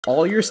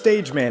All your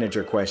Stage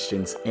Manager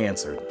questions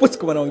answered. What's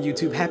going on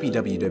YouTube? Happy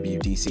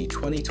WWDC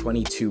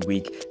 2022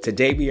 week.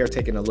 Today we are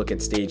taking a look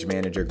at Stage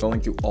Manager, going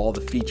through all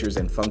the features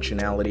and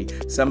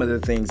functionality, some of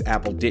the things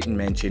Apple didn't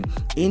mention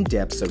in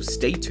depth, so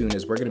stay tuned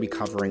as we're going to be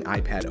covering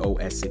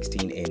iPadOS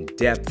 16 in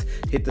depth.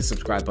 Hit the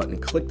subscribe button,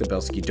 click the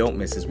bell so you don't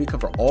miss as we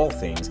cover all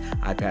things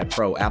iPad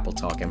Pro, Apple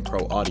Talk, and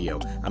Pro Audio.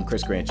 I'm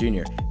Chris Grant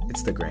Jr.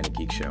 It's the Granite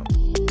Geek Show.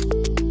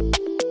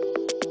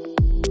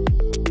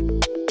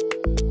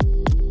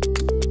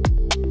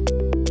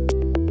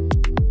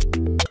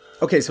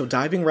 Okay, so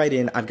diving right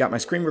in, I've got my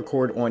screen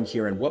record on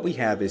here, and what we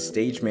have is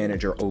Stage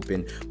Manager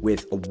open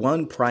with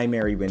one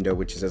primary window,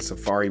 which is a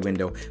Safari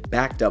window,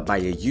 backed up by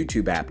a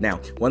YouTube app.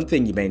 Now, one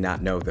thing you may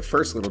not know, the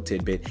first little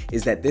tidbit,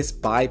 is that this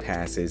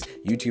bypasses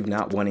YouTube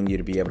not wanting you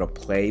to be able to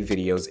play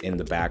videos in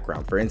the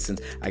background. For instance,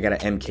 I got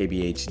an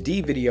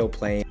MKBHD video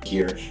playing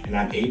here, and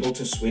I'm able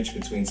to switch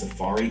between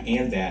Safari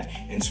and that,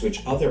 and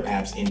switch other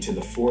apps into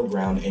the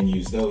foreground and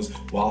use those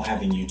while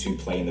having YouTube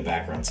play in the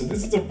background. So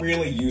this is a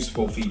really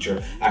useful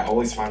feature. I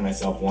always find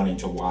myself wanting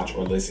to watch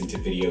or listen to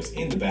videos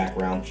in the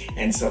background,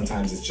 and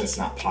sometimes it's just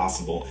not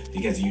possible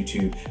because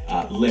YouTube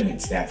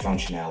limits that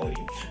functionality.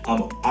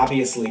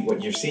 Obviously,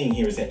 what you're seeing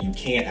here is that you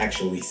can't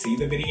actually see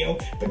the video,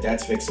 but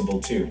that's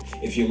fixable too.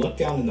 If you look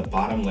down in the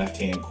bottom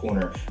left-hand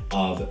corner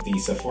of the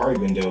Safari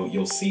window,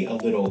 you'll see a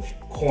little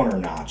corner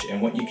notch,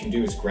 and what you can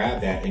do is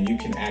grab that and you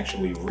can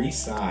actually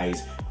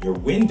resize your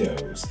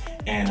windows,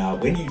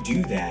 and when you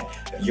do that,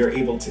 you're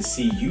able to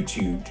see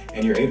YouTube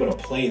and you're able to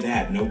play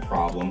that no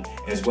problem,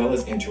 as well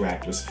as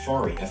interact with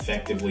Safari,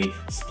 effectively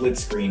split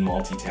screen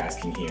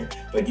multitasking here.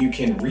 But you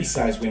can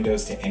resize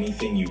windows to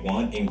anything you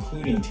want,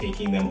 including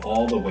taking them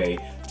all the way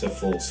to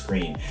full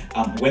screen.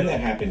 When that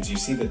happens, you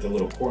see that the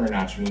little corner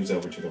notch moves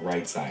over to the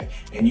right side,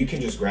 and you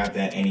can just grab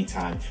that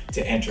anytime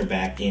to enter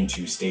back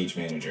into Stage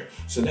Manager.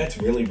 So that's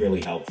really,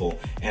 really helpful.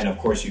 And of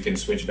course, you can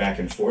switch back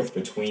and forth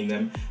between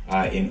them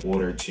in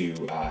order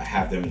to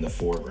have them in the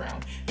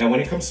foreground. Now,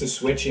 when it comes to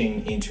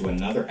switching into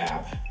another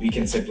app, we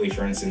can simply,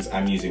 for instance,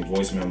 I'm using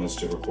voice memos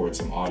to record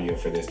some audio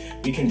for this.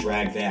 We can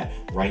drag that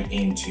right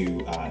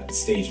into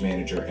Stage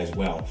Manager as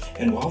well.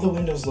 And while the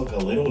windows look a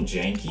little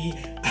janky,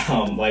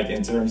 like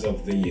in terms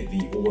of the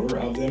order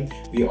of them,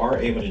 we are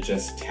able to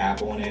just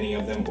tap on any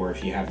of them, or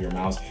if you have your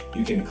mouse,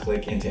 you can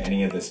click into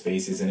any of the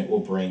spaces and it will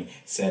bring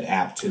said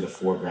app to the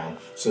foreground.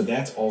 So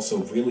that's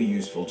also really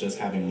useful, just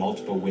having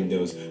multiple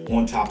windows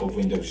on top of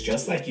windows,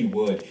 just like you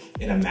would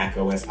in a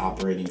macOS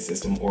operating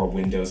system or a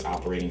Windows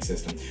operating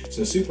system.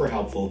 So super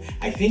helpful.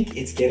 I think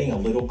it's getting a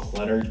little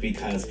cluttered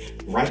because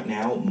right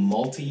now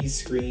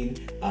multi-screen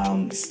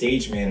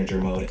Stage Manager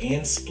mode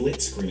and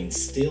split screen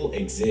still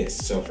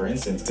exists. So for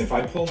instance, if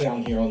I pull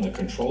down here on the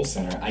control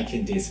center, I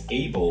can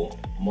disable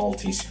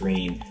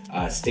multi-screen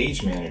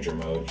Stage Manager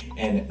mode,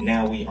 and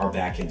now we are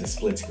back into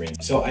split screen.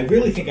 So I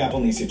really think Apple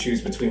needs to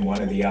choose between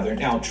one or the other.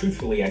 Now,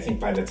 truthfully, I think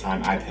by the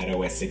time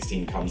iPadOS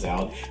 16 comes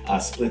out,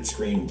 split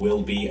screen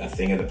will be a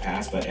thing of the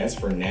past, but as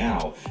for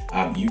now,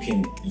 you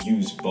can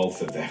use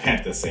both of them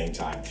at the same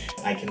time.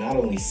 I can not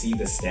only see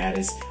the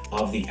status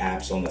of the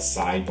apps on the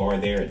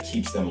sidebar there, it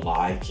keeps them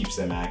live, keeps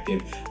them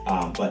active,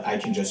 but I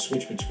can just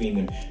switch between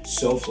them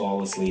so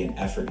flawlessly and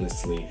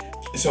effortlessly.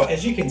 So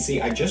as you can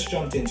see, I just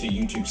jumped into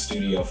YouTube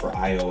Studio for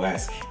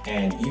iOS,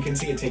 and you can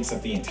see it takes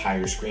up the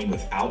entire screen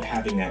without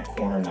having that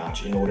corner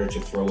notch in order to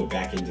throw it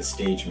back into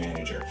Stage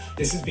Manager.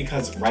 This is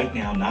because right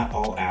now not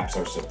all apps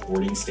are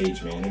supporting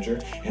Stage Manager,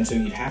 and so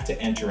you'd have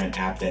to enter an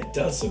app that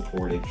does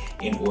support it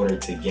in order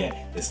to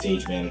get the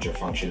Stage Manager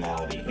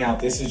functionality. Now,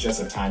 this is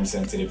just a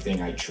time-sensitive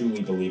thing. I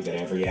truly believe that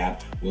every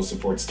app will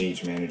support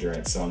Stage Manager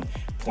at some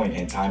point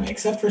in time,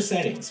 except for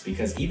settings,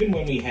 because even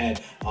when we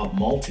had a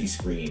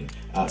multi-screen,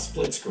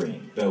 split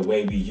screen, the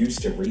way we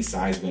used to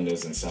resize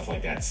windows and stuff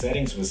like that,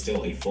 settings was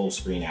still a full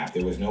screen app.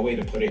 There was no way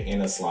to put it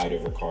in a slide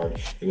over card.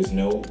 There was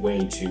no way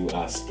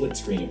to split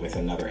screen it with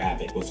another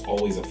app. It was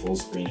always a full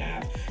screen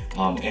app.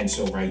 And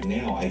so right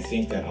now, I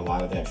think that a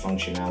lot of that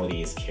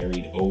functionality is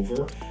carried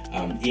over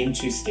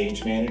into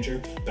Stage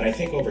Manager, but I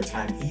think over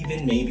time,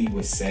 even maybe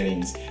with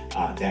settings,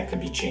 that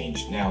could be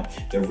changed. Now,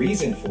 the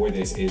reason for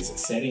this is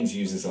settings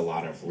uses a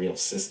lot of real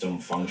system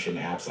function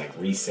apps like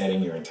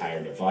resetting your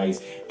entire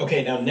device.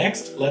 Okay, now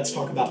next, let's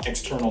talk about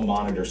external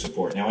monitor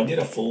support. Now, I did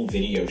a full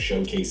video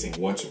showcasing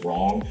what's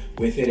wrong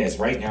with it, as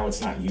right now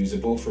it's not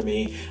usable for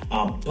me,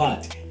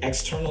 but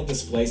external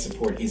display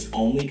support is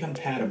only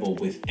compatible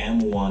with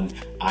M1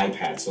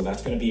 iPad. So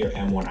that's going to be your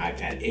M1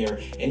 iPad Air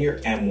and your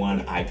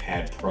M1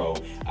 iPad Pro,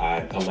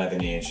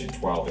 11-inch and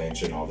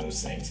 12-inch and all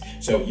those things.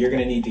 So you're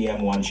going to need the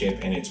M1 chip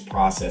and its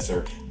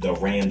processor, the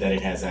RAM that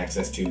it has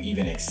access to,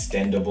 even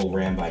extendable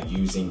RAM by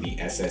using the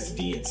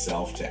SSD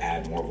itself to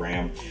add more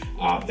RAM.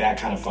 That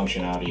kind of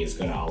functionality is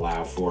going to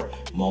allow for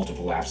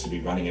multiple apps to be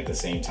running at the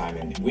same time,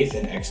 and with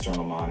an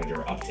external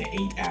monitor, up to 8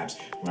 apps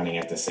running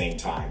at the same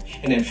time.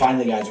 And then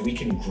finally, guys, we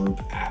can group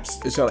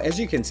apps. So as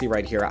you can see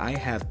right here, I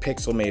have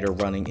Pixelmator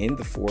running in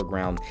the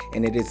foreground,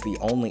 and it is the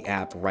only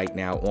app right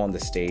now on the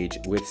stage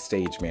with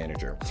Stage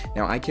Manager.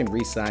 Now I can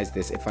resize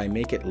this. If I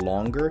make it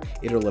longer,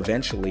 it'll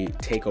eventually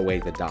take away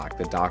the dock.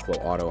 The dock will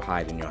auto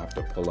hide and you'll have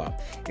to pull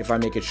up. If I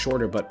make it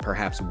shorter but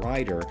perhaps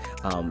wider,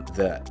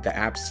 the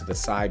apps to the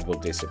side will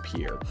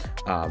disappear.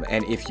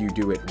 And if you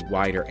do it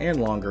wider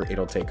and longer,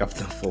 it'll take up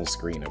the full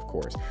screen, of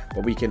course.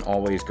 But we can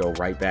always go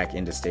right back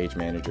into Stage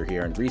Manager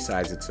here and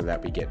resize it so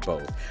that we get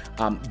both.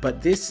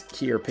 But this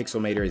here,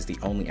 Pixelmator, is the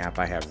only app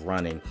I have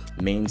running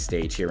main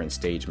stage here in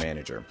Stage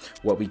Manager.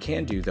 What we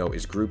can do though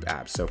is group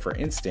apps. So for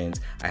instance,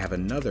 I have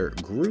another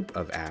group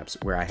of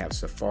apps where I have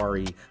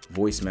Safari,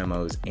 voice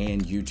memos,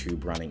 and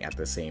YouTube running at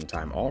the same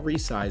time, all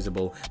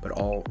resizable, but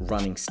all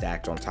running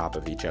stacked on top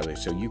of each other.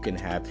 So you can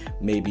have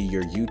maybe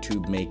your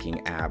YouTube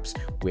making apps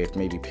with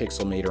maybe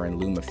Pixelmator and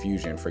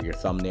LumaFusion for your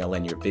thumbnail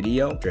and your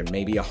video, and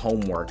maybe a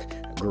homework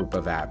group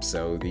of apps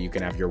so that you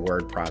can have your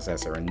word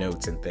processor and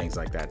notes and things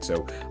like that.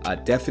 So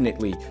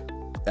definitely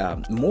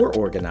more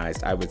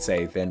organized, I would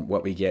say, than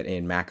what we get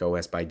in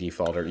macOS by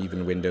default or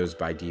even Windows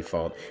by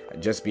default.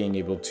 Just being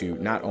able to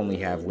not only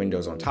have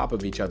windows on top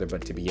of each other,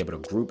 but to be able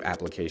to group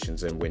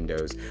applications in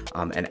Windows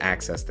and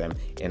access them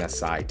in a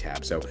side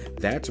tab. So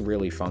that's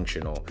really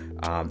functional.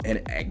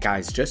 And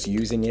guys, just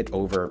using it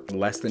over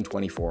less than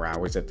 24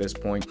 hours at this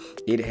point,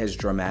 it has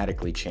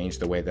dramatically changed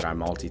the way that I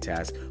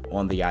multitask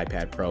on the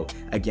iPad Pro.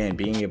 Again,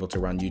 being able to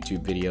run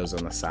YouTube videos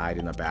on the side,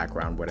 in the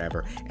background,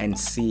 whatever, and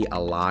see a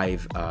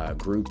live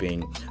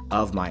grouping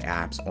of my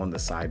apps on the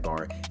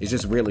sidebar is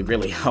just really,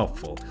 really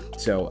helpful.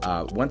 So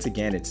once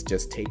again, it's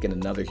just taken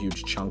another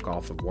huge chunk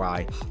off of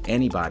why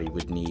anybody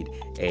would need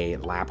a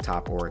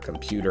laptop or a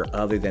computer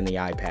other than the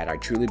iPad. I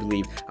truly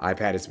believe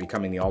iPad is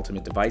becoming the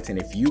ultimate device, and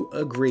if you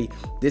agree,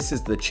 this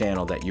is the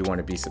channel that you want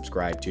to be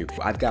subscribed to.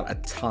 I've got a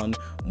ton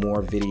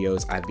more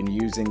videos. I've been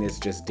using this,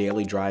 just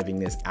daily driving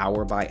this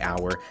hour by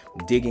hour,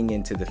 digging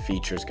into the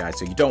features, guys,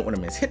 so you don't want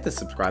to miss. Hit the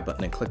subscribe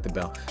button and click the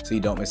bell so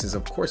you don't miss this.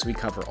 Of course, we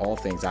cover all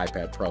things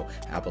iPad Pro,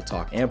 Apple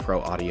Talk, and Pro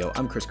Audio.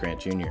 I'm Chris Grant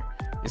Jr.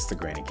 It's the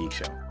Granny Geek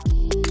Show.